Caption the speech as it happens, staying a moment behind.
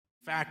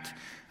fact,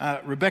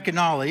 Rebecca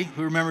Nolly,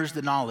 who remembers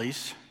the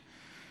Nollies,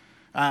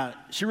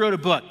 she wrote a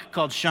book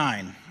called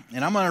Shine.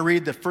 And I'm going to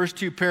read the first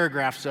two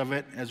paragraphs of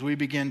it as we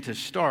begin to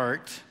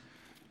start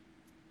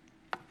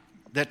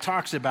that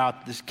talks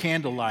about this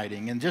candle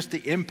lighting and just the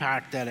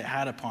impact that it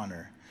had upon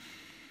her.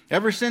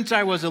 Ever since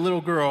I was a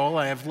little girl,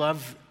 I have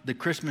loved the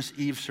Christmas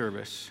Eve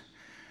service.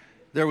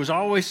 There was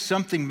always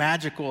something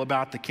magical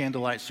about the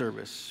candlelight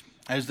service.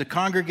 As the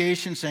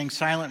congregation sang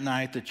Silent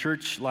Night, the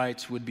church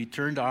lights would be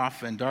turned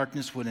off and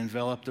darkness would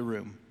envelop the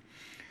room.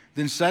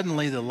 Then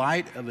suddenly the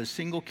light of a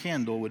single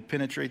candle would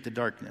penetrate the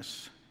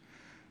darkness.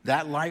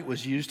 That light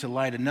was used to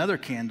light another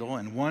candle,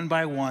 and one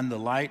by one the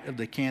light of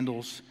the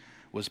candles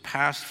was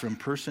passed from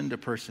person to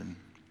person.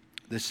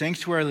 The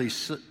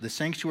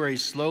sanctuary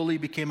slowly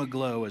became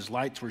aglow as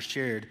lights were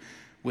shared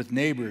with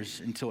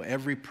neighbors until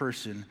every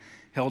person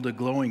held a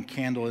glowing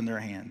candle in their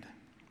hand.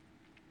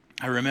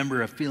 I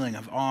remember a feeling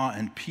of awe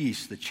and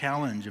peace, the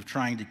challenge of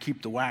trying to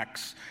keep the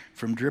wax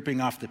from dripping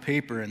off the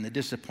paper, and the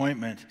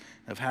disappointment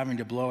of having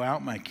to blow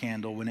out my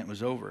candle when it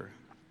was over.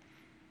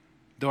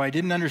 Though I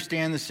didn't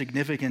understand the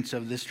significance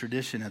of this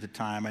tradition at the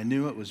time, I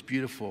knew it was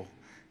beautiful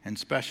and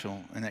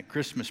special, and that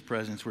Christmas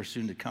presents were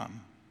soon to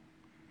come.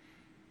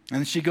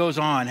 And she goes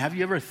on, have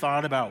you ever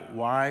thought about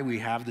why we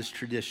have this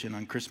tradition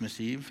on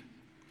Christmas Eve?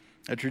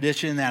 A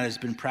tradition that has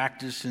been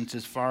practiced since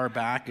as far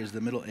back as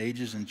the Middle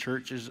Ages in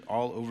churches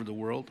all over the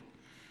world.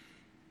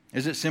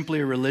 Is it simply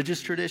a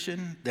religious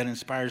tradition that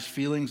inspires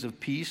feelings of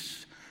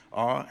peace,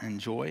 awe, and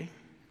joy?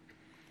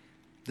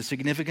 The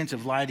significance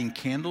of lighting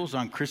candles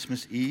on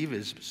Christmas Eve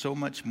is so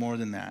much more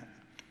than that.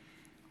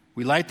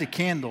 We light the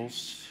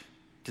candles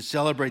to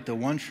celebrate the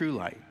one true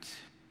light,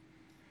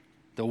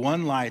 the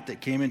one light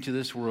that came into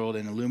this world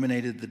and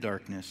illuminated the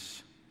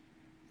darkness,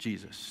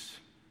 Jesus.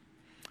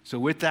 So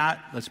with that,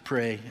 let's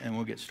pray and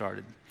we'll get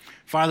started.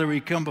 Father,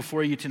 we come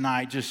before you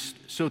tonight just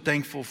so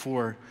thankful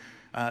for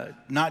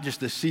not just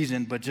the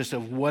season, but just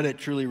of what it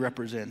truly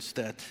represents,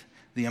 that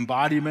the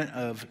embodiment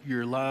of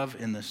your love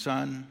in the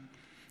Son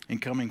and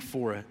coming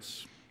for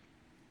us,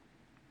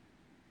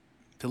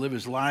 to live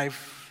his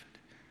life,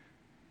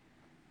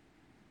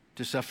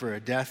 to suffer a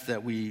death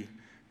that we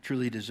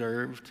truly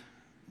deserved,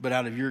 but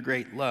out of your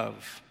great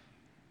love,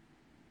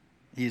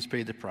 he has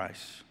paid the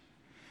price.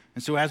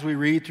 And so as we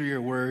read through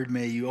your word,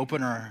 may you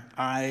open our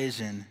eyes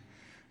and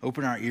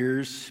open our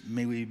ears.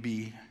 May we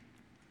be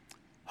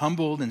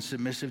humbled and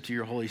submissive to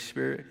your Holy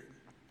Spirit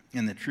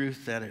and the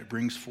truth that it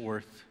brings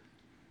forth.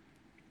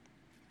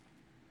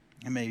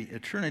 And may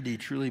eternity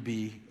truly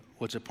be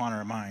what's upon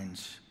our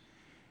minds,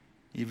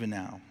 even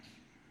now.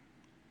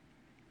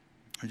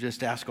 I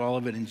just ask all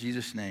of it in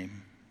Jesus'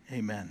 name.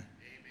 Amen. Amen.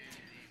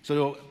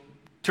 So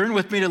turn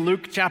with me to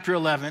Luke chapter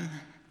 11.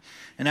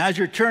 And as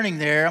you're turning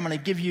there, I'm going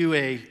to give you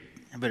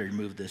I better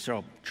remove this or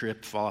I'll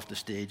trip, fall off the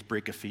stage,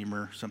 break a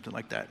femur, something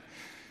like that.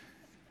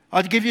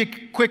 I'll give you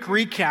a quick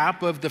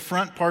recap of the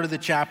front part of the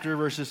chapter,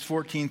 verses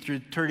 14 through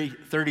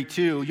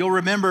 32. You'll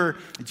remember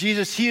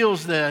Jesus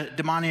heals the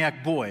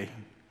demoniac boy,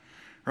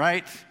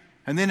 right?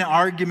 And then an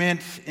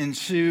argument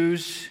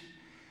ensues.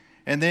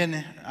 And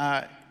then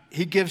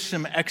he gives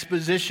some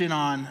exposition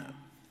on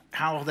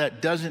how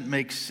that doesn't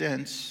make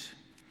sense.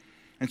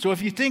 And so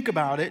if you think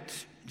about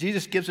it,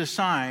 Jesus gives a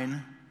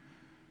sign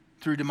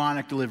through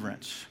demonic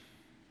deliverance.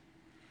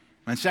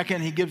 And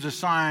second, he gives a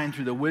sign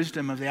through the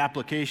wisdom of the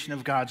application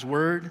of God's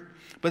word.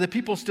 But the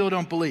people still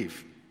don't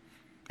believe.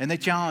 And they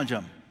challenge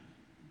him.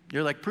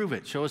 They're like, prove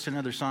it. Show us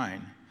another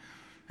sign.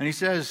 And he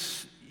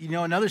says,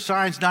 another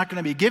sign's not going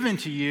to be given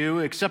to you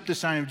except the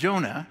sign of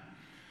Jonah.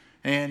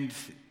 And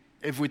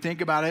if we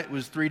think about it, it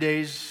was 3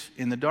 days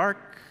in the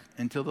dark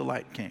until the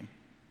light came.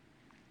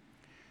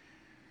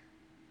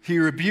 He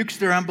rebukes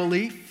their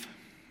unbelief.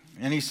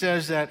 And he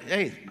says that,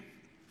 hey,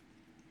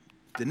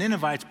 the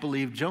Ninevites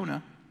believed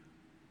Jonah.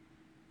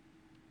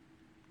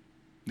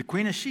 The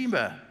Queen of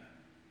Sheba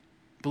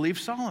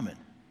believed Solomon.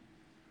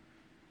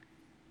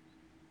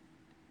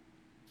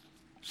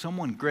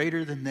 Someone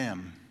greater than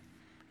them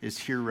is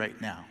here right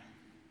now.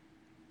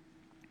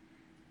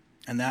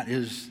 And that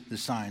is the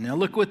sign. Now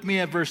look with me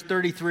at verse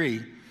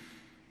 33.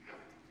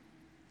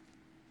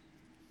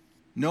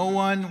 No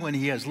one, when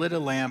he has lit a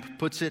lamp,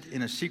 puts it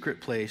in a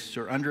secret place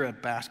or under a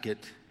basket,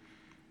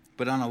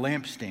 but on a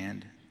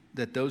lampstand,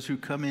 that those who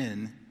come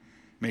in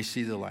may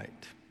see the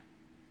light.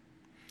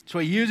 So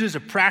he uses a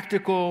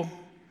practical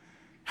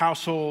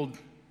household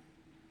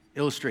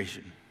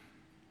illustration.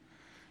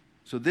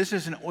 So this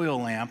is an oil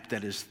lamp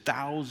that is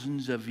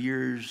thousands of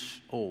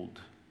years old.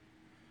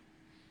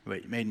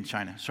 Wait, made in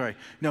China. Sorry.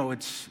 No,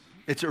 it's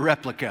a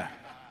replica.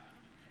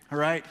 All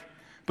right?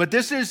 But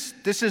this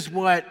is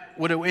what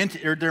would have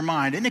entered their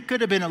mind. And it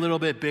could have been a little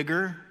bit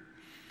bigger.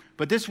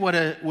 But this would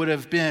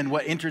have been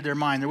what entered their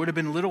mind. There would have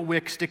been a little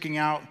wick sticking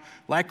out,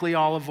 likely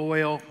olive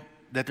oil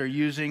that they're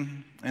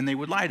using, and they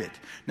would light it.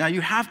 Now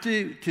you have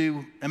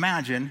to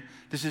imagine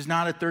this is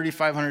not a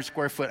 3,500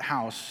 square foot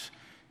house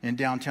in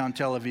downtown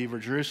Tel Aviv or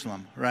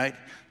Jerusalem, right?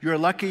 You're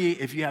lucky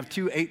if you have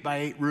 2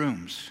 8x8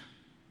 rooms.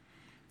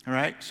 All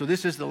right? So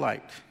this is the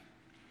light.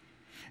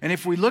 And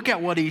if we look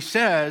at what he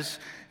says,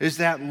 is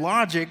that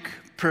logic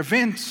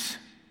prevents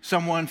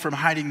someone from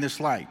hiding this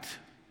light.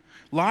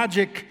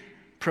 Logic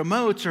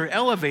promotes or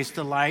elevates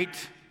the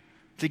light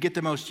to get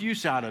the most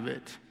use out of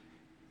it.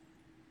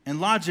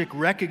 And logic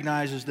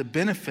recognizes the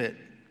benefit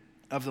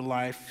of the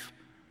life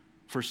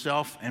for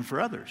self and for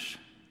others.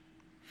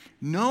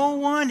 No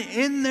one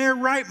in their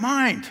right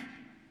mind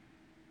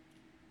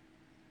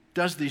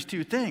does these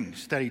two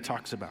things that he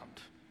talks about.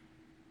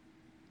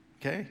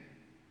 Okay?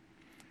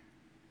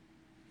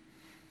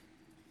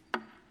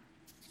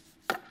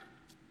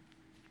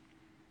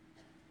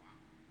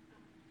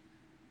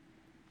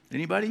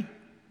 Anybody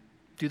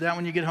do that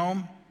when you get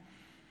home?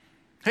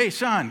 Hey,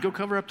 son, go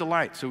cover up the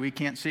light so we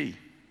can't see.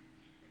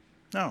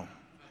 No.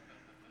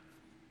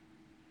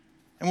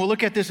 And we'll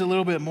look at this a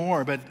little bit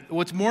more, but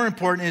what's more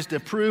important is to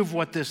prove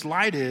what this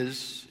light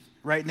is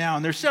right now.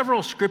 And there's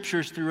several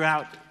scriptures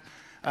throughout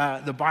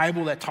the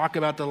Bible that talk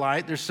about the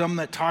light. There's some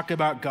that talk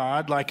about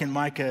God, like in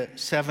Micah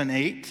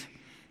 7:8,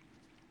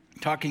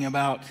 talking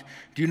about,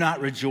 do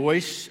not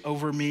rejoice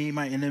over me,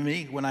 my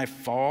enemy. When I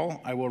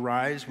fall, I will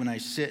rise. When I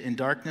sit in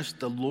darkness,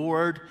 the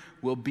Lord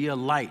will be a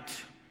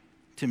light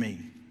to me.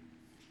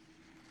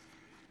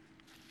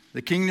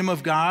 The kingdom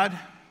of God,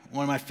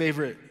 one of my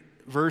favorite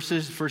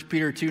verses, 1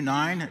 Peter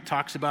 2:9, it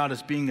talks about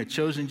us being a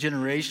chosen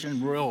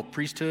generation, royal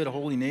priesthood, a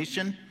holy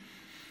nation,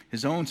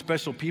 his own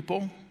special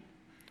people,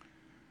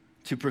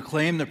 to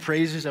proclaim the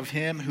praises of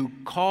him who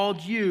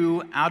called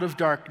you out of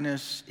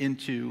darkness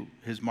into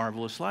his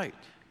marvelous light.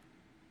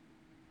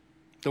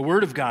 The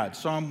word of God,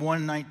 Psalm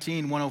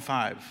 119,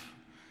 105.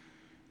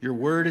 Your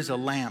word is a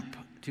lamp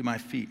to my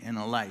feet and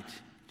a light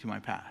to my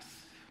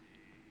path.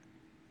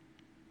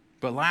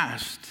 But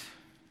last,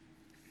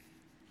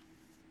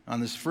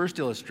 on this first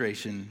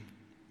illustration,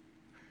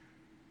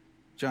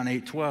 John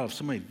 8:12,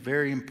 somebody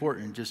very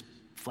important just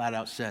flat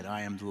out said,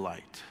 I am the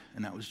light,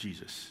 and that was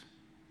Jesus.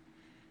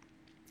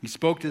 He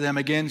spoke to them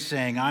again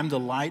saying, I'm the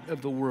light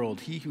of the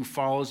world. He who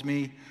follows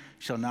me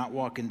shall not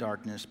walk in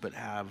darkness, but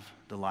have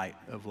the light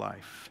of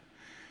life.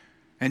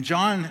 And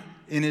John,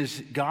 in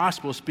his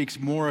gospel, speaks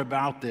more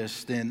about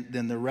this than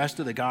the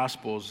rest of the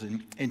gospels.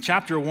 In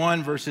chapter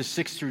 1, verses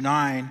 6 through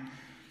 9,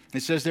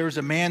 it says, there was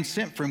a man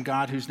sent from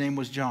God whose name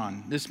was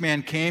John. This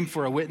man came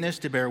for a witness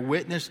to bear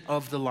witness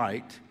of the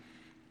light,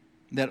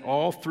 that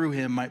all through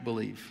him might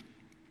believe.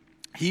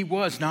 He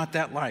was not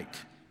that light,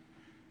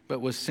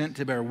 but was sent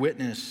to bear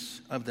witness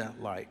of that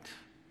light.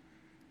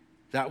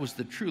 That was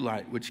the true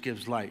light, which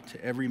gives light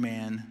to every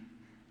man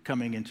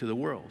coming into the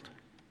world.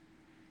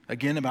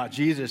 Again, about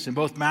Jesus, and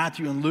both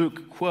Matthew and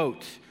Luke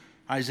quote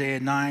Isaiah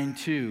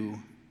 9:2,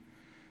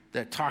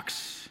 that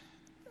talks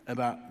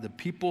about the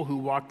people who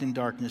walked in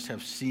darkness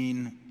have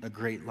seen a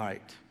great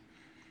light.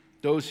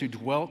 Those who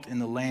dwelt in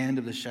the land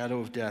of the shadow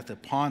of death,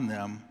 upon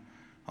them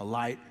a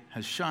light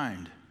has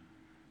shined.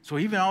 So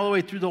even all the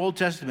way through the Old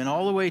Testament,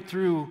 all the way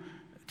through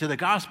to the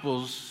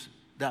Gospels,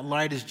 that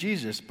light is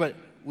Jesus. But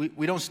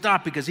we don't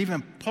stop, because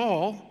even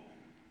Paul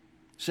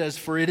says,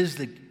 for it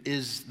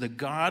is the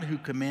God who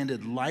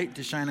commanded light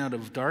to shine out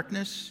of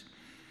darkness,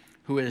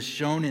 who has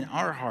shown in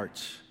our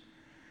hearts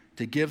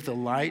to give the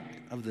light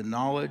of the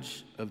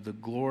knowledge of the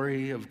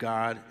glory of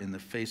God in the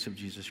face of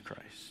Jesus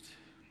Christ.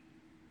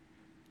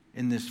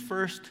 In this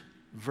first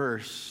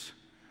verse,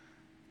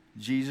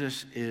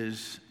 Jesus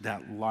is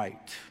that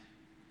light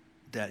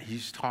that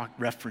he's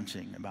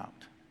referencing about,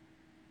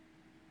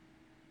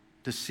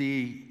 to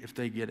see if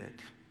they get it.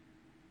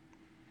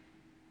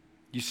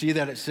 You see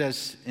that it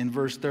says in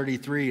verse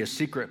 33, a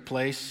secret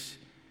place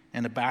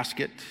and a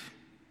basket.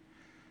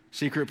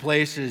 Secret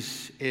place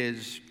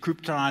is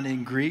krypton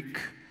in Greek,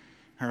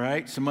 all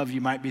right? Some of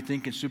you might be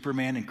thinking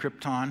Superman and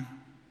Krypton,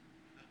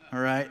 all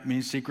right? It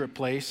means secret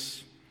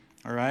place,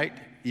 all right?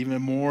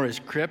 Even more is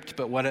crypt,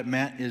 but what it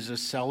meant is a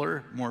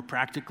cellar, more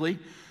practically.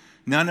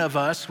 None of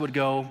us would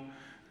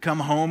come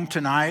home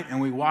tonight and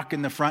we walk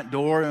in the front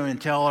door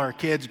and tell our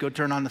kids, go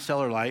turn on the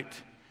cellar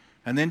light,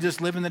 and then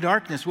just live in the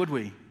darkness, would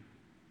we?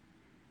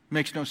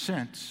 Makes no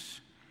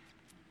sense.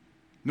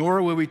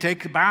 Nor will we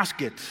take the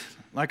basket,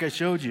 like I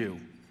showed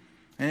you,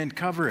 and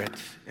cover it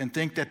and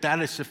think that that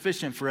is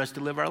sufficient for us to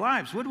live our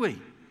lives, would we? Right.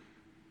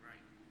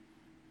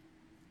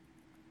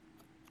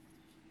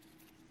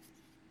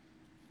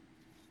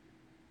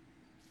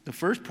 The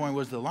first point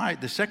was the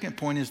light. The second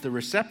point is the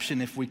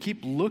reception. If we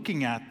keep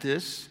looking at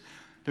this,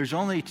 there's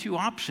only two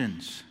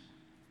options.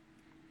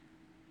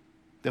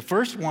 The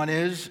first one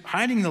is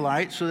hiding the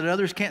light so that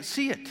others can't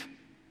see it.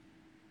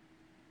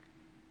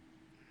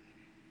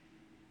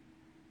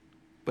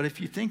 But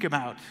if you think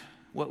about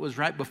what was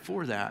right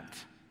before that,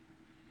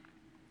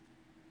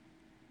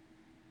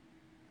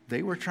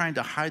 they were trying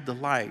to hide the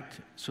light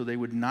so they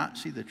would not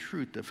see the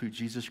truth of who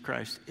Jesus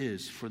Christ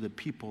is for the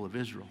people of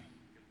Israel.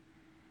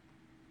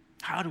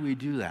 How do we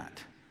do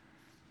that?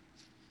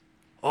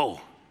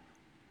 Oh,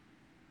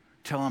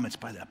 tell them it's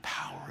by the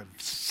power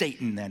of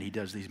Satan that he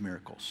does these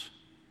miracles.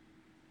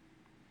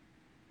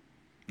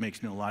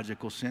 Makes no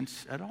logical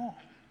sense at all.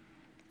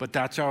 But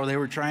that's how they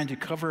were trying to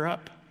cover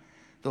up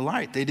the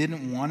light. They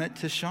didn't want it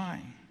to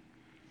shine.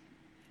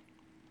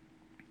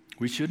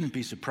 We shouldn't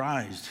be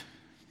surprised,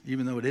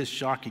 even though it is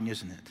shocking,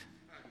 isn't it?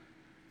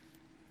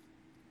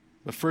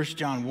 But 1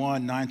 John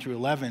 1, 9 through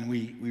 11,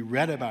 we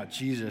read about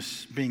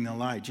Jesus being the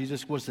light.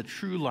 Jesus was the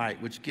true light,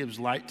 which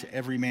gives light to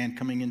every man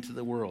coming into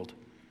the world.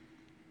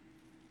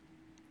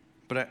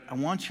 But I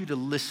want you to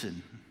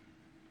listen.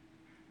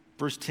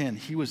 Verse 10,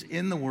 he was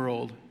in the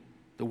world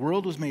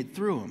was made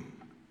through him.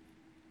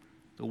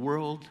 The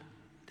world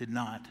did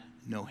not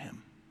know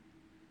him.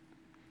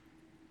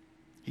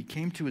 He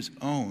came to his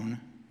own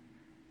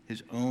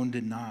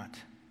did not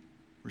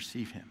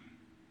receive him.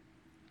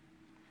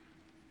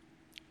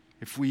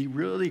 If we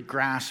really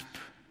grasp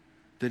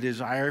the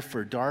desire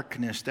for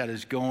darkness that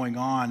is going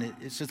on,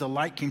 it says the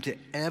light came to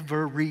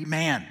every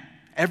man.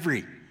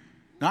 Every.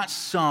 Not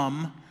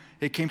some.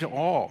 It came to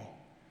all.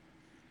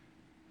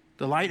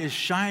 The light is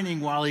shining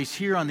while he's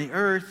here on the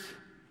earth,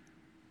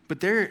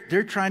 but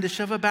they're trying to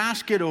shove a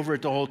basket over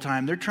it the whole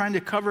time. They're trying to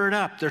cover it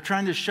up. They're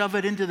trying to shove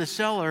it into the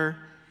cellar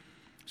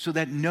so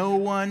that no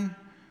one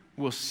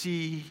will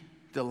see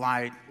the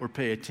light or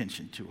pay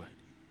attention to it.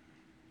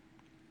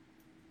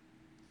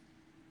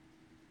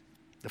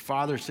 The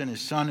Father sent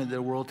his Son into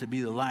the world to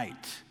be the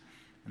light,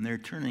 and they're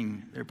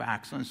turning their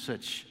backs on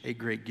such a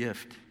great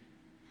gift.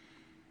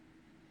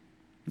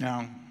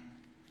 Now,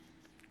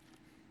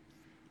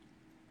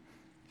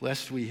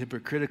 lest we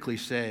hypocritically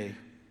say,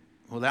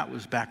 well, that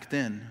was back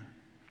then,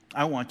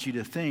 I want you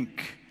to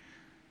think,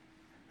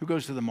 who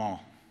goes to the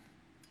mall?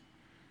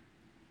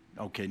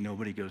 Okay,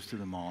 nobody goes to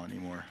the mall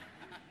anymore.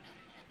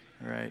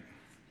 All right.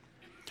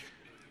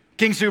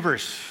 King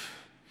Soopers,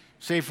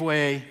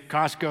 Safeway,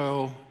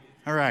 Costco.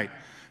 All right.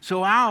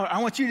 So I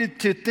want you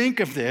to think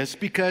of this,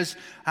 because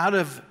out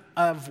of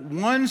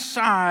one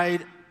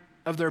side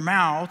of their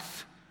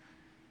mouth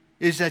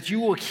is that you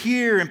will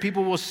hear and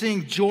people will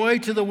sing, joy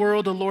to the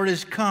world, the Lord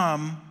has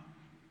come.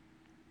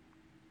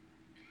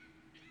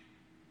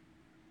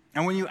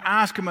 And when you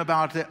ask them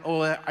about that,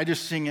 oh, I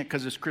just sing it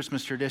because it's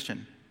Christmas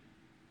tradition.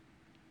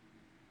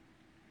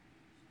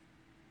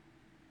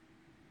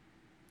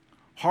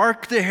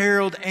 Hark the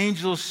herald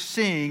angels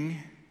sing,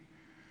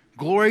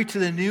 glory to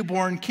the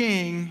newborn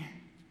King,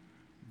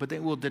 but they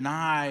will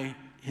deny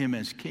him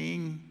as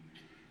king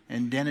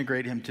and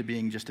denigrate him to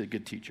being just a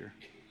good teacher.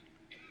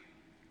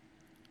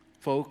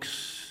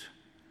 Folks,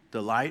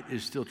 the light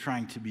is still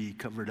trying to be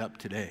covered up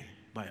today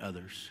by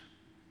others.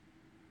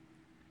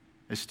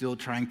 It's still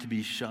trying to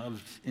be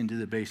shoved into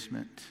the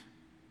basement.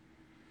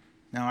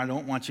 Now, I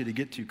don't want you to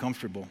get too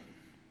comfortable,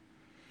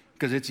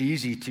 because it's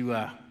easy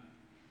to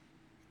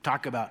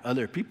talk about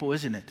other people,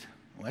 isn't it?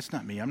 Well, that's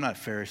not me. I'm not a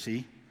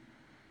Pharisee.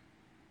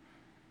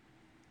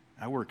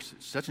 I work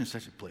at such and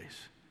such a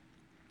place.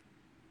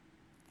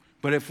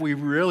 But if we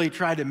really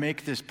try to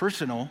make this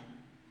personal,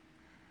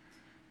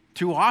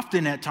 too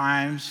often at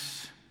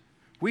times,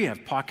 we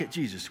have pocket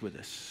Jesus with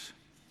us.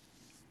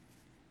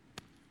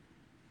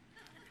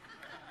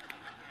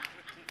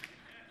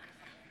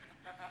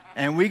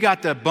 And we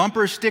got the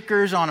bumper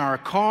stickers on our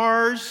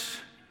cars.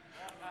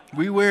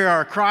 We wear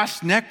our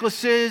cross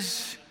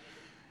necklaces.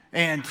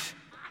 And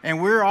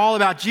we're all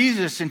about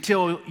Jesus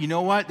until, you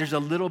know what? There's a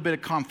little bit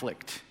of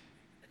conflict.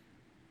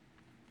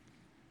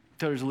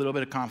 Until there's a little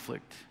bit of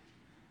conflict.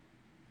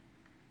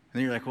 And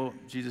then you're like, well,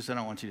 Jesus, I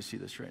don't want you to see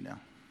this right now.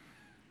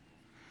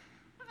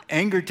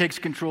 Anger takes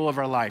control of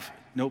our life.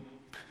 Nope.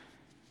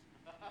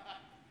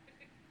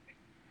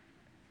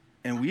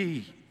 And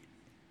we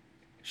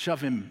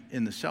shove him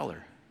in the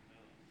cellar.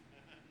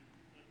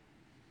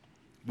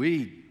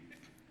 We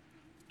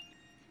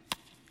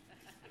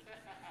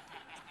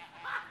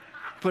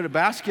put a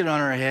basket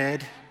on our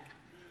head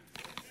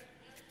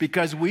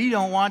because we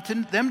don't want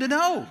them to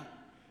know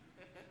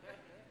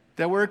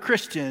that we're a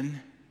Christian,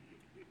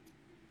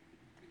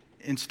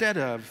 instead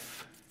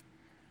of,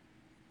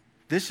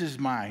 this is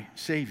my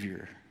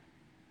Savior,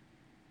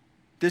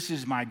 this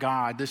is my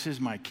God, this is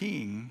my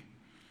King,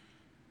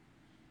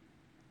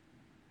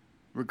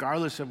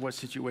 regardless of what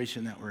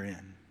situation that we're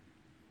in.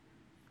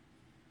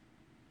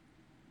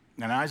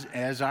 And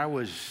as I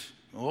was,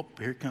 oh,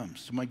 here it comes.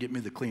 Somebody get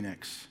me the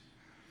Kleenex.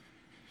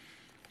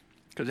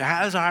 Because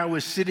as I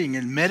was sitting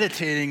and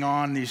meditating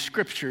on these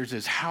scriptures,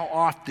 is how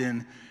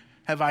often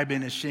have I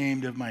been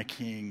ashamed of my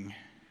King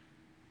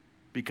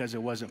because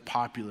it wasn't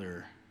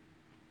popular,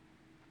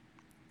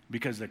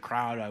 because the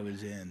crowd I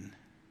was in.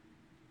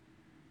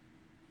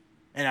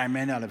 And I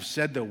may not have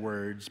said the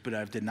words, but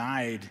I've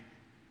denied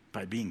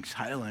by being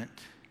silent.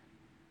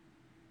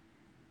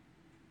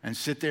 And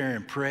sit there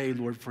and pray,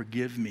 Lord,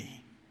 forgive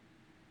me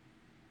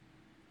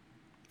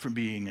for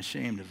being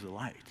ashamed of the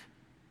light.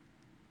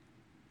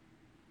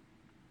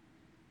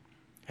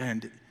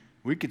 And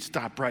we could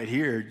stop right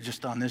here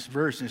just on this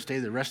verse and stay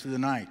the rest of the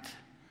night.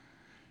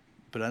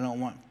 But I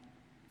don't want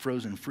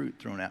frozen fruit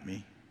thrown at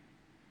me.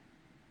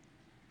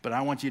 But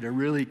I want you to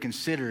really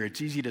consider, it's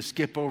easy to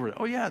skip over it.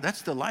 Oh yeah,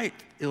 that's the light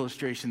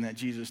illustration that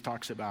Jesus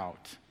talks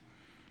about.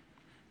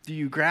 Do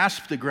you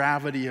grasp the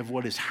gravity of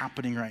what is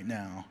happening right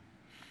now?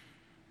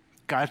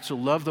 God so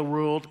loved the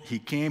world, he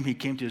came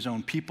to his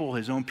own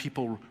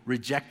people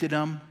rejected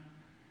him,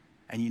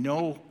 And you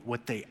know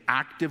what they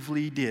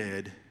actively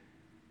did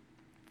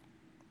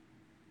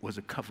was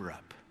a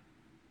cover-up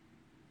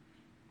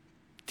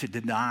to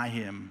deny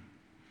him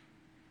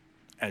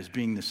as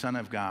being the Son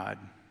of God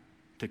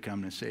to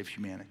come and save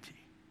humanity.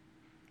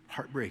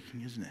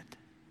 Heartbreaking, isn't it?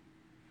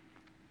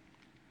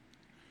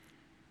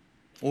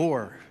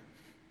 Or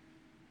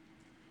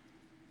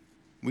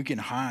we can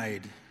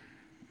hide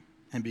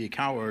and be a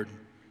coward,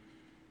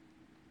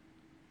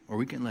 or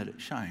we can let it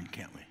shine,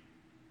 can't we?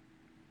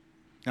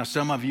 Now,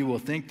 some of you will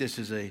think this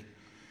is a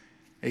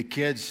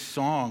kid's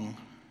song,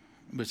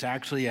 but it's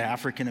actually an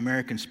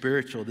African-American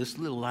spiritual, This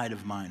Little Light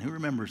of Mine. Who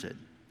remembers it?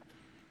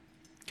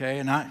 Okay,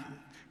 and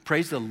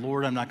praise the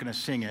Lord, I'm not going to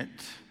sing it,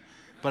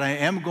 but I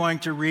am going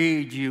to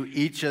read you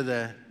each of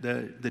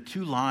the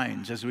two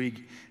lines as we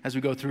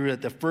go through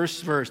it. The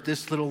first verse,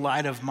 this little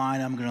light of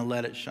mine, I'm going to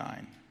let it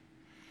shine.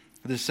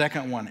 The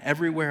second one,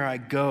 everywhere I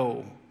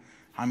go,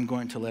 I'm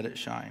going to let it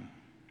shine.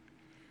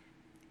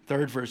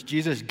 Third verse,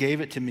 Jesus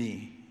gave it to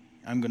me,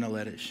 I'm going to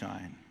let it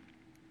shine.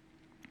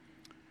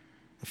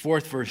 The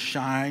fourth verse,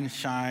 shine,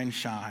 shine,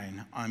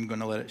 shine, I'm going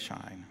to let it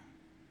shine.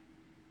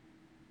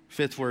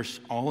 Fifth verse,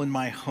 all in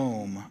my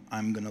home,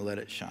 I'm going to let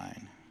it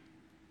shine.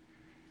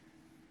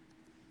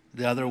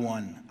 The other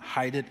one,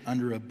 hide it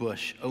under a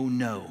bush, oh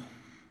no,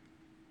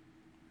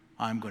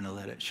 I'm going to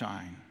let it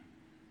shine.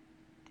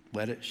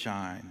 Let it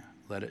shine,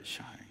 let it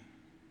shine.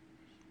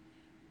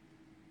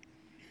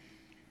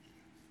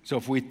 So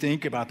if we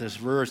think about this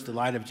verse, the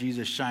light of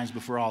Jesus shines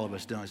before all of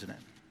us, doesn't it?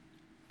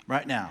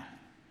 Right now.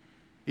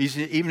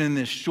 Even in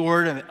this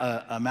short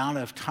amount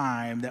of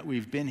time that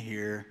we've been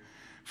here,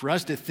 for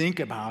us to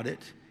think about it,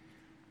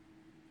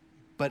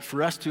 but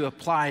for us to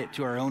apply it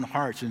to our own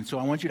hearts. And so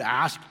I want you to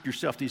ask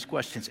yourself these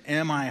questions.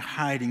 Am I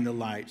hiding the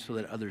light so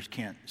that others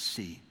can't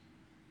see?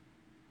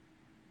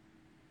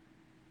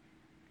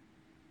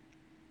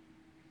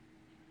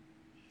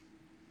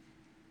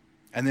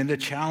 And then to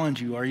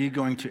challenge you, are you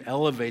going to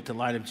elevate the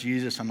light of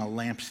Jesus on a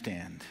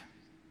lampstand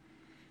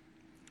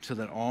so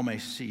that all may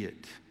see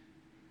it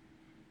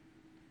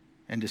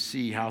and to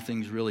see how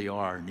things really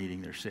are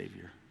needing their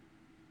Savior?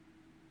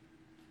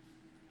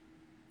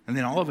 And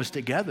then all of us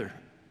together,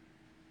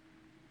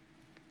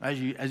 as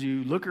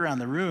you look around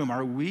the room,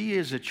 are we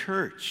as a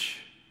church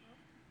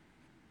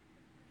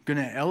going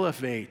to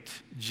elevate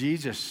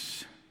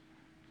Jesus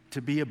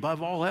to be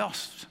above all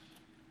else?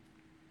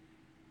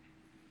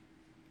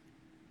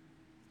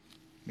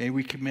 May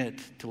we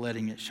commit to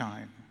letting it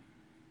shine.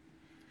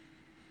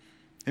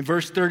 In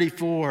verse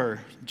 34,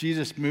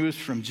 Jesus moves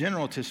from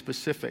general to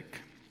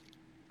specific.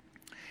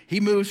 He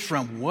moves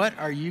from what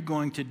are you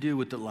going to do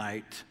with the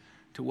light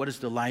to what is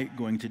the light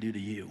going to do to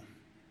you.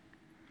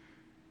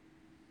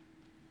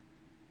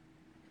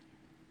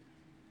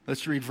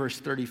 Let's read verse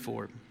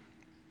 34.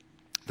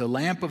 The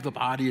lamp of the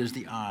body is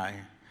the eye.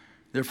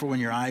 Therefore, when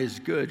your eye is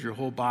good, your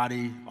whole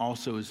body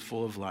also is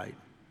full of light.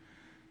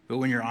 But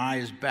when your eye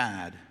is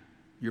bad,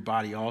 your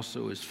body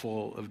also is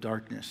full of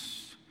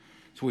darkness.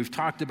 So we've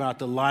talked about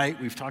the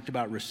light. We've talked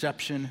about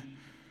reception.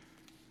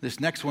 This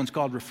next one's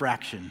called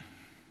refraction.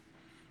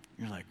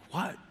 You're like,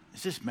 what?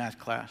 Is this math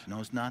class? No,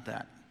 it's not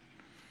that.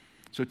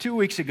 So 2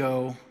 weeks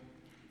ago,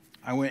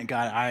 I went and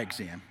got an eye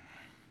exam,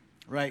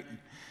 right?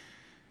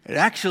 And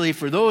actually,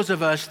 for those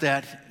of us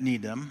that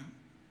need them,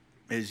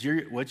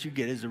 what you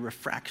get is a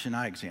refraction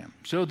eye exam.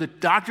 So the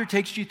doctor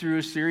takes you through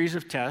a series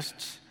of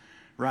tests,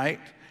 right?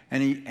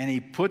 And he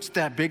puts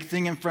that big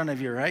thing in front of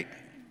you, right?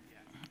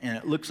 And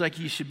it looks like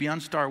you should be on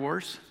Star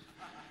Wars,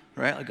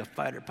 right? Like a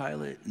fighter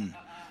pilot,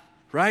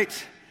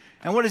 right?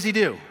 And what does he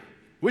do?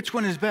 Which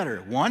one is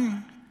better?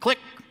 1 click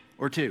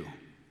or 2?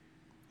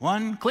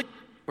 1 click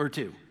or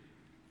 2?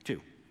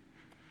 2.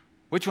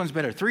 Which one's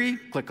better? 3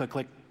 click, click,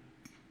 click,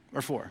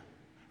 or 4?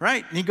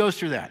 Right? And he goes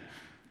through that.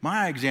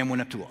 My eye exam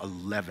went up to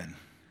 11.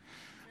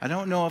 I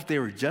don't know if they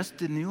were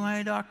just a new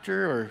eye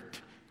doctor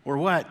or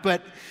what,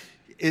 but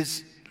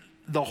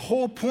the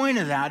whole point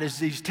of that is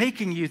he's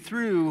taking you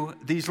through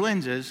these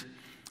lenses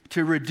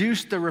to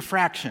reduce the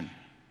refraction.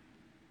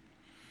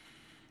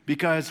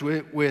 Because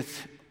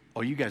with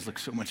oh, you guys look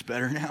so much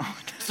better now.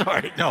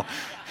 Sorry, no.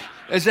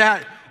 Is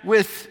that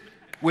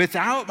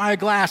without my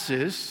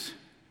glasses,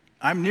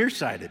 I'm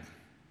nearsighted,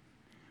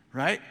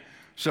 right?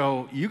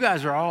 So you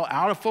guys are all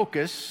out of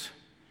focus,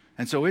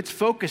 and so it's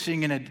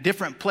focusing in a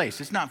different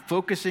place. It's not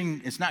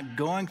focusing, it's not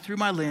going through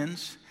my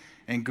lens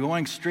and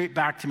going straight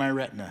back to my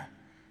retina.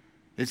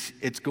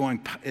 It's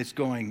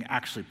going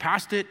actually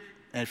past it,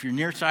 and if you're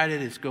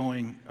nearsighted, it's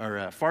going,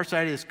 or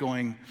farsighted, it's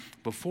going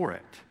before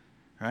it,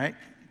 right?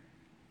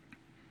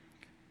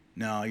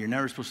 No, you're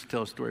never supposed to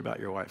tell a story about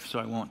your wife, so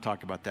I won't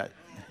talk about that.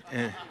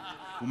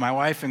 My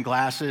wife and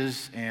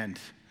glasses and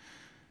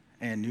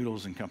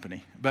noodles and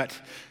company. But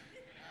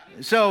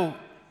so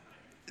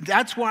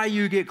that's why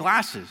you get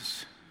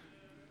glasses,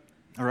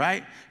 all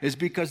right? Is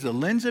because the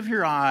lens of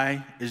your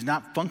eye is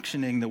not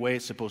functioning the way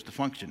it's supposed to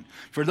function.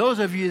 For those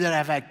of you that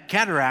have had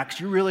cataracts,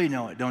 you really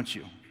know it, don't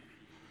you?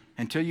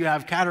 Until you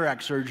have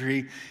cataract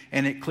surgery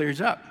and it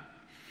clears up.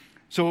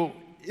 So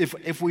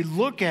if we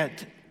look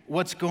at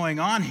what's going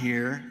on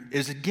here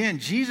is, again,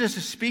 Jesus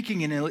is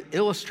speaking in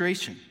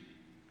illustration.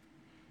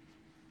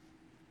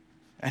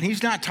 And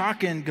he's not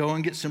talking, go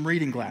and get some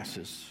reading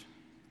glasses.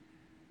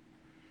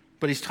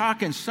 But he's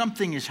talking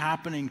something is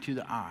happening to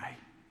the eye.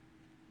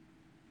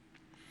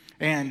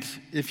 And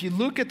if you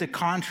look at the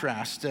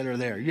contrasts that are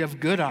there, you have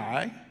good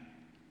eye,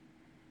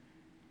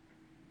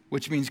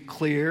 which means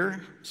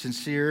clear,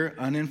 sincere,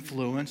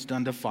 uninfluenced,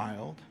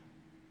 undefiled.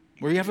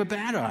 Where you have a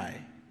bad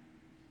eye,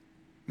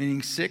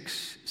 meaning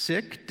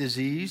sick,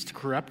 diseased,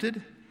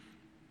 corrupted,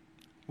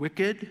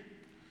 wicked,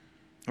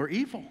 or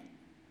evil.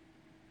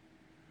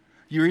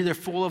 You're either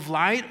full of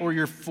light or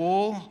you're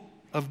full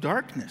of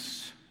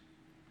darkness.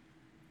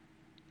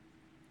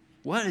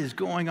 What is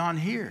going on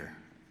here?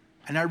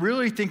 And I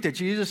really think that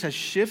Jesus has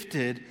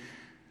shifted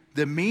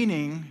the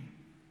meaning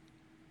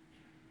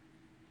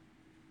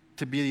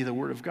to be the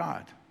Word of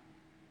God.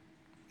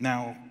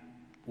 Now,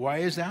 why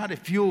is that?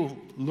 If you'll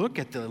look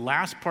at the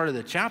last part of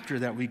the chapter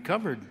that we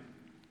covered,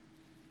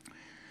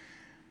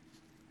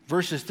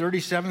 verses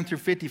 37 through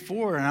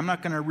 54, and I'm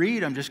not going to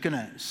read, I'm just going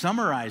to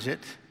summarize it.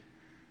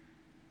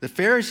 The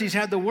Pharisees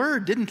had the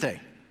Word, didn't they?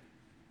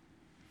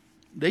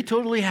 They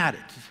totally had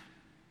it.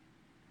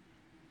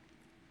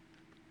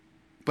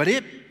 But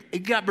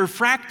it got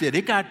refracted,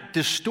 it got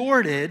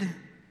distorted,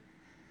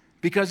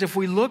 because if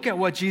we look at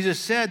what Jesus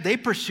said, they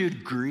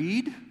pursued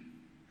greed,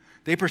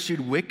 they pursued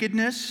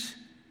wickedness,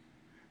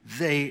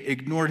 they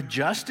ignored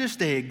justice,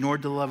 they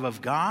ignored the love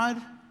of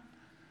God,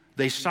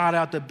 they sought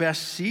out the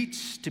best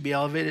seats to be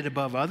elevated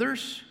above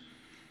others.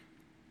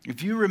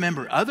 If you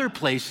remember other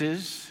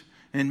places,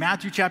 in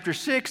Matthew chapter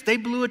 6, they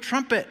blew a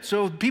trumpet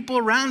so people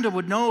around them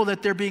would know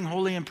that they're being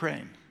holy and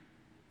praying.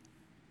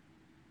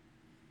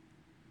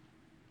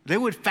 They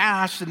would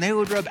fast and they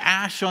would rub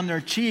ash on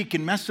their cheek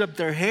and mess up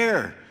their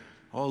hair.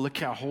 Oh, look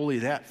how holy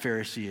that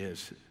Pharisee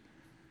is.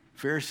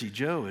 Pharisee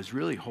Joe is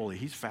really holy.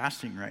 He's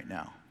fasting right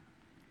now.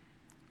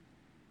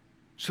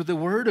 So the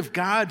Word of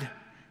God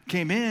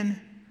came in,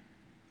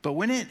 but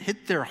when it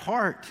hit their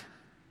heart,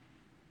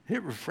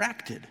 it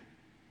refracted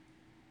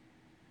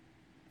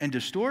and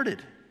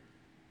distorted.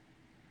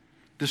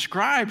 The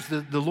scribes,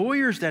 the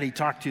lawyers that he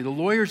talked to, the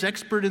lawyers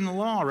expert in the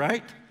law,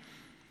 right?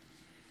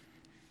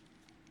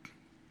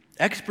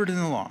 Expert in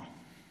the law.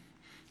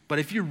 But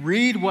if you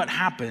read what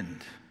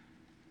happened,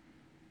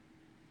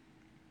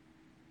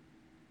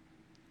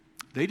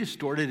 they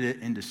distorted it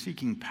into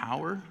seeking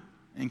power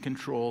and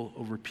control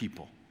over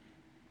people,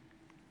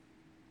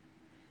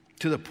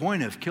 to the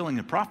point of killing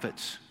the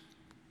prophets,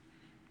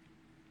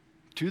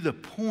 to the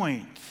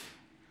point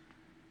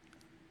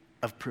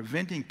of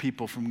preventing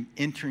people from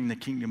entering the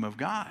kingdom of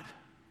God.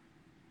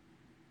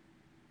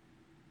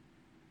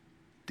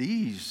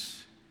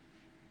 These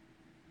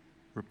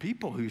were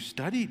people who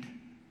studied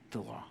the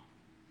law.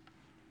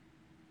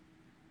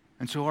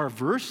 And so our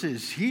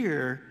verses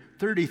here,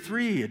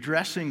 33,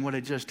 addressing what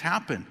had just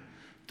happened,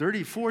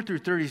 34 through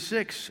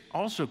 36,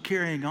 also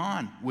carrying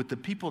on with the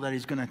people that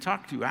he's going to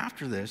talk to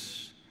after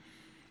this.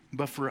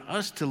 But for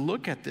us to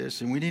look at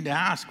this, and we need to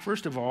ask,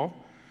 first of all,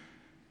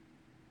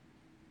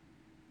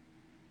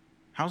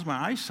 how's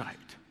my eyesight?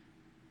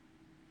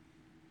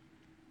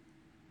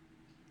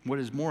 What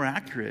is more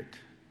accurate,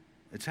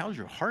 it's how's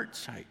your heart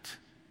sight?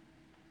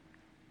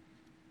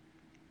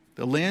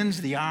 The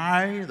lens, the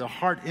eye, the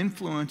heart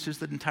influences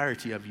the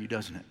entirety of you,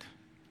 doesn't it?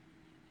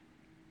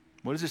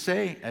 What does it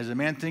say? As a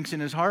man thinks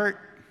in his heart,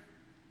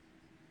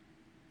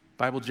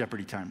 Bible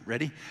Jeopardy time.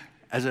 Ready?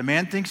 As a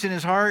man thinks in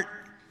his heart,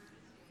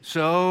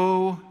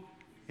 so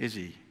is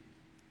he.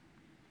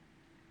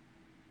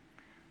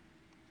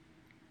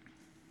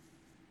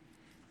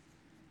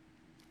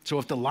 So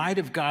if the light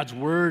of God's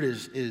word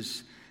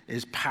is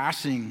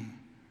passing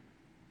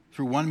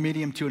through one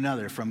medium to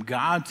another, from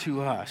God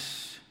to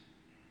us,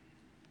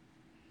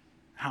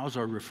 how's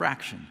our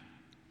refraction?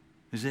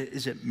 Is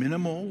it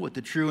minimal with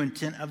the true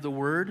intent of the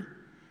word?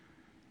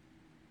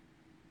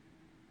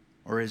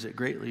 Or is it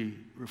greatly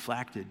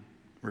refracted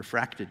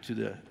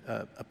to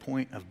a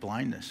point of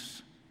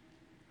blindness?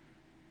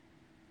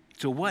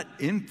 So what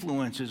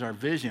influences our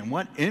vision?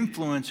 What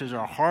influences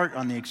our heart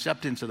on the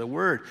acceptance of the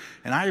word?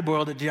 And I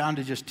boiled it down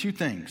to just two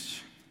things.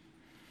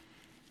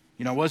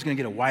 You know, I was going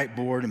to get a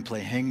whiteboard and play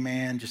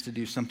hangman just to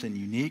do something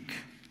unique.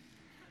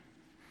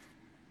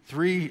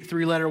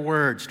 Three-letter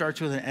word,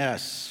 starts with an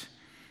S,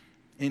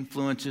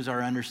 influences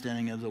our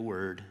understanding of the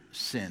word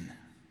sin.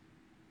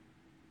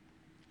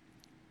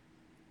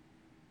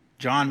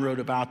 John wrote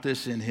about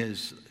this in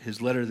his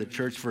letter to the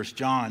church, 1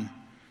 John.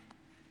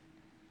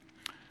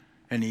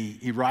 And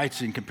he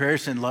writes in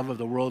comparison, love of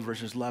the world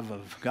versus love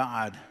of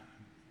God.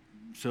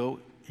 So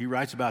he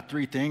writes about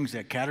three things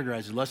that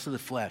categorize the lust of the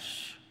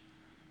flesh.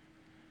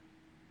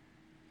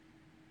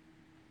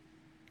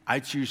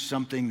 I choose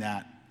something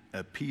that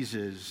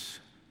appeases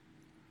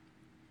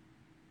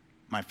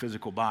my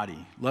physical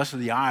body. Lust of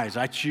the eyes,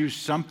 I choose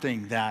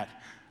something that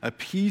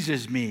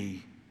appeases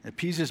me,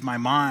 appeases my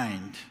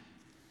mind.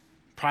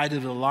 Pride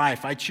of the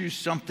life, I choose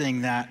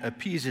something that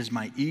appeases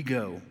my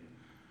ego.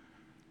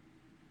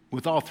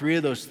 With all three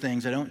of those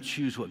things, I don't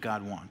choose what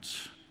God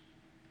wants.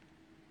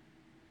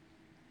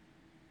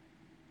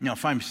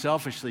 If I'm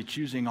selfishly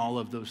choosing all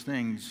of those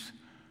things,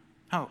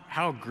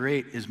 how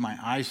great is my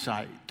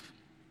eyesight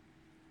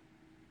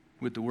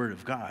with the Word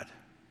of God?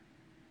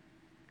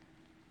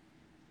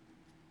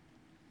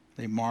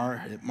 It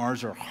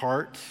mars our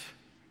heart,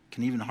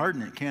 can even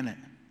harden it, can it?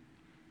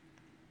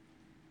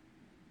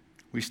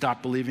 We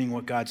stop believing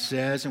what God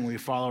says and we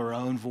follow our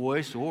own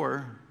voice,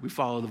 or we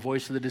follow the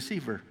voice of the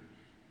deceiver.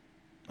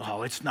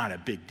 Oh, it's not a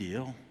big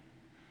deal.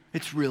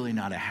 It's really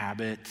not a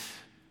habit.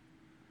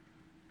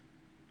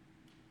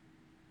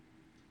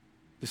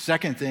 The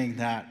second thing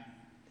that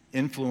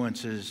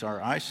influences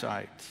our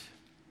eyesight,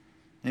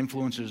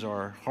 influences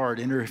our heart,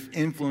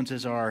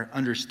 influences our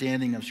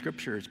understanding of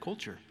Scripture is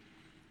culture.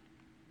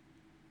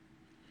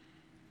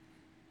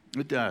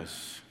 It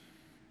does.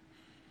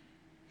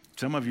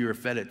 Some of you are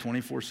fed it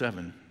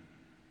 24/7.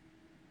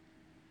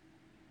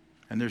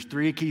 And there's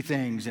three key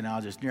things, and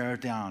I'll just narrow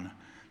it down.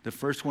 The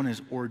first one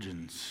is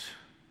origins,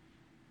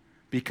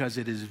 because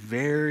it is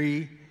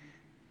very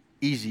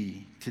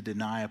easy to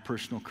deny a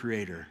personal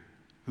creator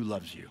who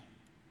loves you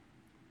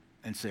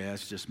and say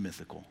that's just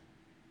mythical.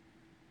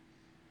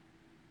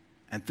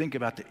 And think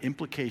about the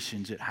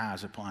implications it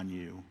has upon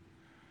you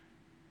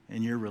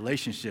in your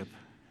relationship,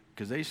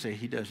 because they say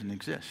he doesn't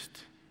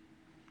exist.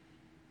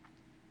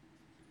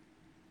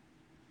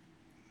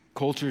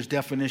 Culture's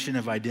definition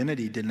of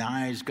identity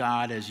denies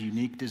God as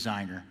unique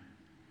designer,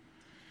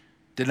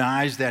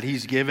 denies that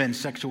he's given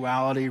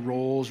sexuality,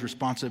 roles,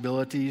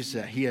 responsibilities,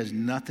 that he has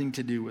nothing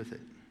to do with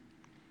it.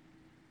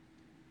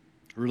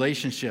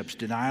 Relationships,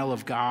 denial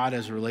of God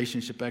as a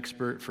relationship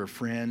expert for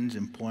friends,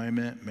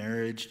 employment,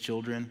 marriage,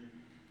 children,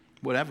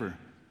 whatever.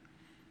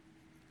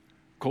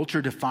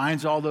 Culture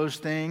defines all those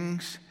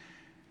things,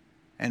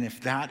 and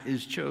if that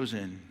is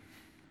chosen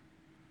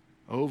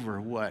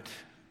over what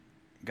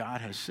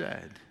God has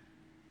said,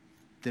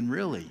 then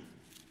really,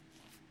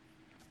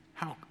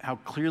 how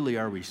clearly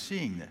are we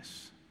seeing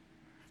this?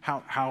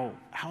 How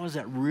is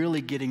that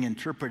really getting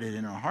interpreted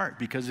in our heart?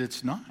 Because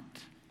it's not.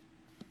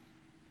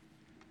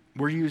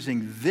 We're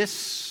using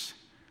this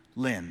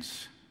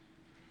lens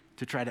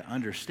to try to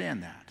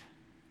understand that.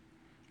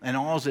 And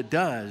all it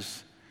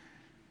does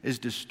is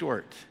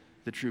distort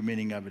the true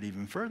meaning of it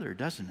even further,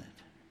 doesn't it?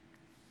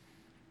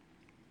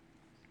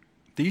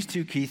 These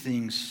two key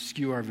things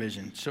skew our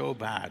vision so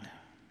bad.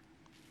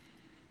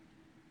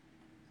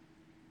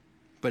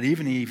 But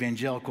even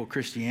evangelical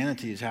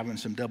Christianity is having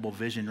some double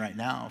vision right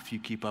now if you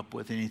keep up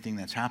with anything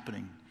that's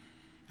happening.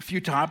 A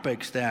few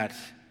topics that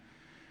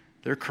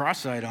they're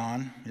cross-eyed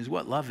on is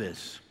what love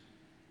is,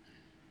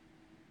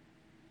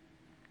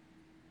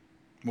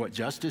 what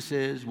justice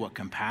is, what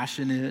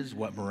compassion is,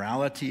 what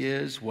morality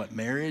is, what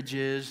marriage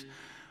is,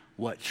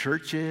 what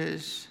church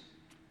is.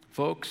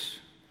 Folks,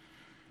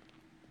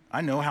 I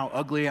know how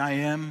ugly I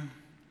am.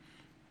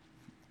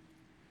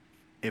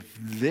 If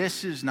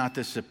this is not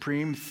the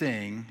supreme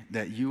thing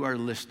that you are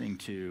listening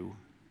to,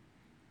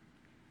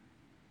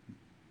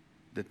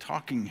 the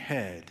talking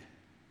head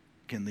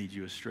can lead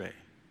you astray.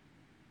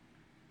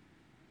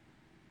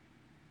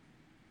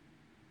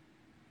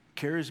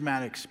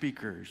 Charismatic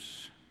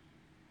speakers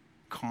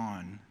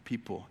con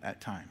people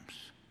at times.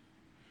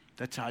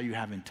 That's how you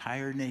have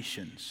entire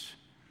nations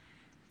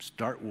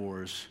start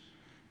wars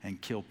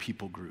and kill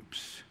people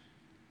groups.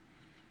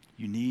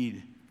 You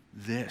need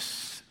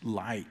this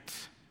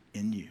light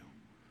in you.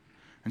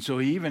 And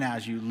so even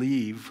as you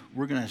leave,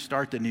 we're going to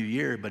start the new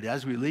year, but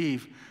as we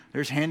leave,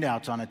 there's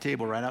handouts on a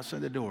table right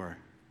outside the door.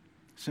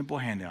 Simple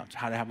handouts.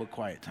 How to have a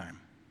quiet time.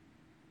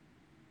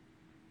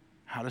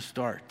 How to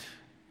start.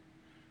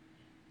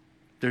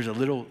 There's a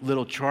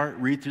little chart.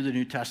 Read through the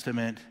New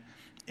Testament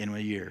in a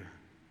year.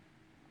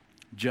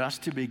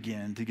 Just to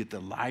begin to get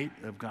the light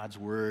of God's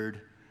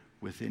word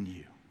within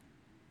you.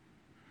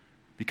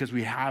 Because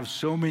we have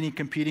so many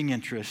competing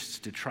interests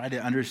to try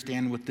to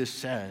understand what this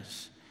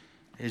says,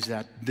 is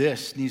that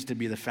this needs to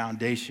be the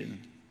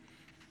foundation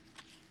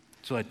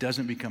so it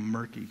doesn't become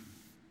murky.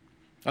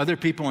 Other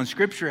people in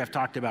Scripture have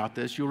talked about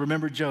this. You'll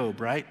remember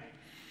Job, right?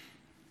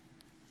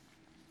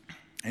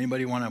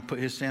 Anybody want to put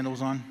his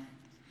sandals on?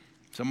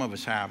 Some of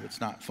us have.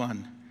 It's not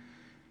fun.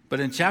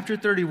 But in chapter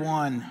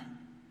 31,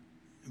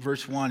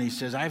 verse 1, he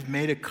says, I've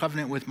made a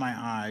covenant with my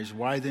eyes.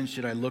 Why then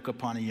should I look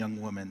upon a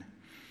young woman?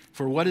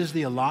 For what is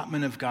the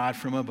allotment of God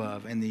from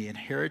above and the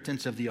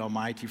inheritance of the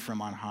Almighty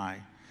from on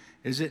high?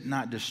 Is it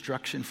not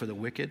destruction for the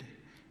wicked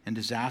and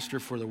disaster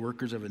for the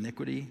workers of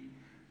iniquity?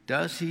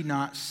 Does he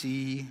not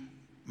see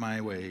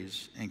my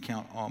ways and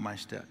count all my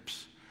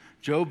steps?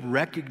 Job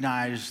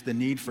recognized the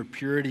need for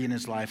purity in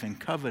his life and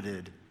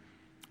coveted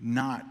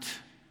not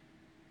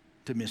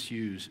to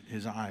misuse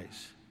his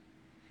eyes.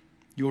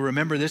 You'll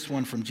remember this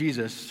one from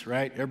Jesus,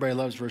 right? Everybody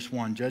loves verse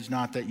 1. Judge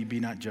not that you be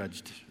not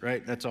judged,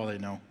 right? That's all they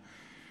know.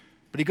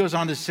 But he goes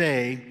on to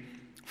say,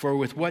 for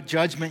with what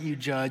judgment you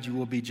judge, you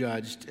will be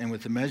judged, and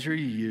with the measure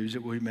you use,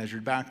 it will be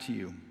measured back to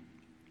you.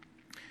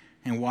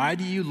 And why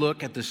do you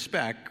look at the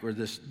speck, or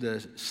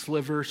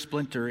the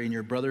splinter in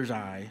your brother's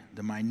eye,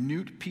 the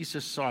minute piece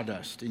of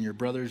sawdust in your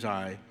brother's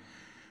eye,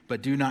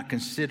 but do not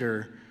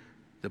consider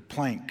the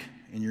plank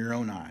in your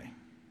own eye?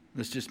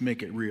 Let's just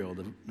make it real,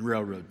 the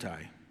railroad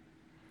tie.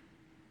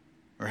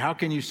 Or how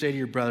can you say to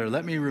your brother,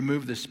 let me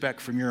remove the speck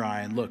from your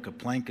eye, and look, a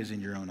plank is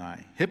in your own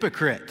eye?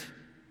 Hypocrite!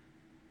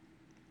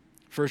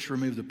 First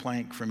remove the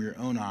plank from your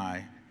own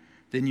eye,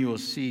 then you will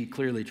see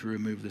clearly to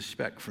remove the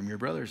speck from your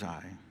brother's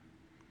eye.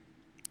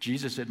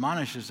 Jesus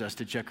admonishes us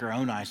to check our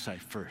own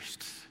eyesight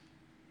first.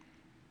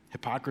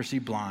 Hypocrisy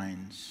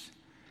blinds.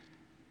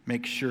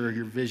 Make sure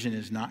your vision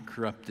is not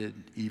corrupted,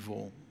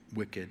 evil,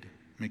 wicked.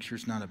 Make sure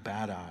it's not a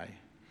bad eye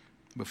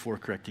before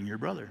correcting your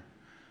brother.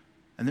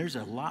 And there's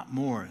a lot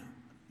more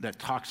that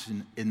talks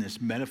in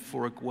this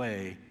metaphoric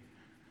way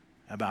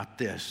about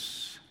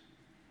this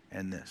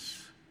and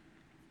this.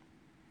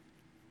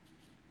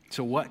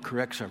 So what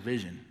corrects our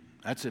vision?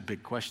 That's a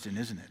big question,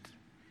 isn't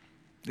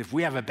it? If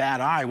we have a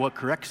bad eye, what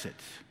corrects it?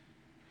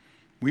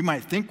 We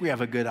might think we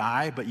have a good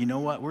eye, but you know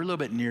what? We're a little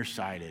bit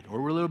nearsighted,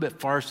 or we're a little bit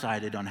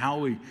farsighted on how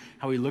we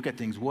look at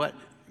things. What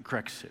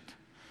corrects it?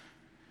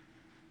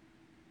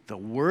 The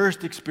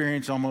worst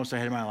experience almost I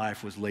had in my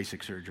life was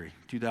LASIK surgery,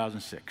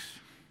 2006.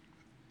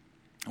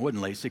 It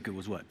wasn't LASIK, it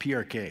was what?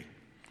 PRK.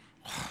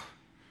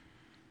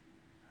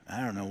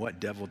 I don't know what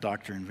devil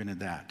doctor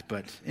invented that.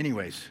 But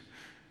anyways,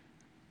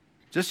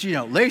 just so you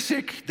know,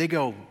 LASIK,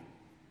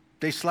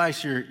 they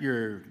slice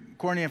your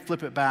cornea,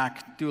 flip it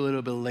back, do a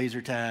little bit of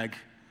laser tag,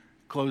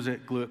 close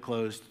it, glue it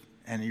closed,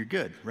 and you're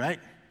good, right?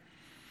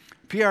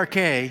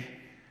 PRK,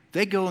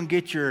 they go and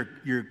get your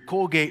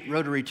Colgate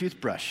rotary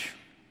toothbrush.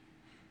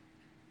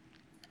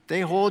 They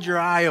hold your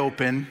eye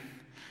open,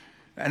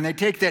 and they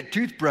take that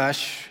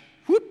toothbrush,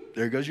 whoop,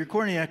 there goes your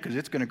cornea, because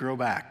it's going to grow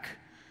back.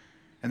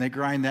 And they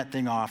grind that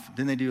thing off.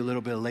 Then they do a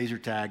little bit of laser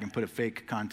tag and put a fake